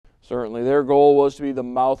Certainly. Their goal was to be the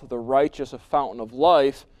mouth of the righteous, a fountain of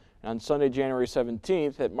life. And on Sunday, January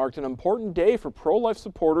 17th, it marked an important day for pro-life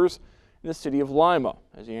supporters in the city of Lima,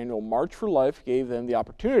 as the annual March for Life gave them the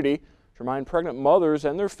opportunity to remind pregnant mothers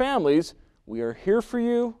and their families, we are here for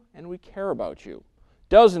you and we care about you.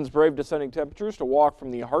 Dozens braved descending temperatures to walk from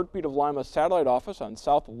the Heartbeat of Lima satellite office on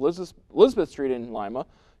South Elizabeth Street in Lima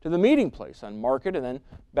to the meeting place on Market and then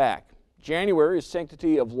back. January is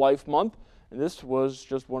Sanctity of Life Month, and this was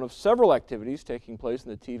just one of several activities taking place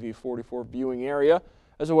in the TV 44 viewing area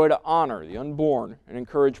as a way to honor the unborn and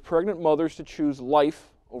encourage pregnant mothers to choose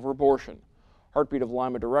life over abortion. Heartbeat of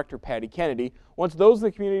Lima Director Patty Kennedy wants those in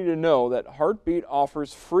the community to know that Heartbeat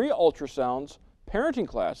offers free ultrasounds, parenting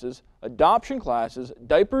classes, adoption classes,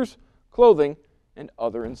 diapers, clothing, and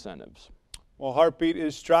other incentives. Well, Heartbeat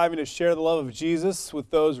is striving to share the love of Jesus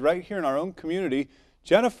with those right here in our own community.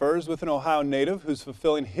 Jennifer is with an Ohio native who's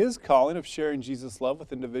fulfilling his calling of sharing Jesus' love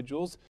with individuals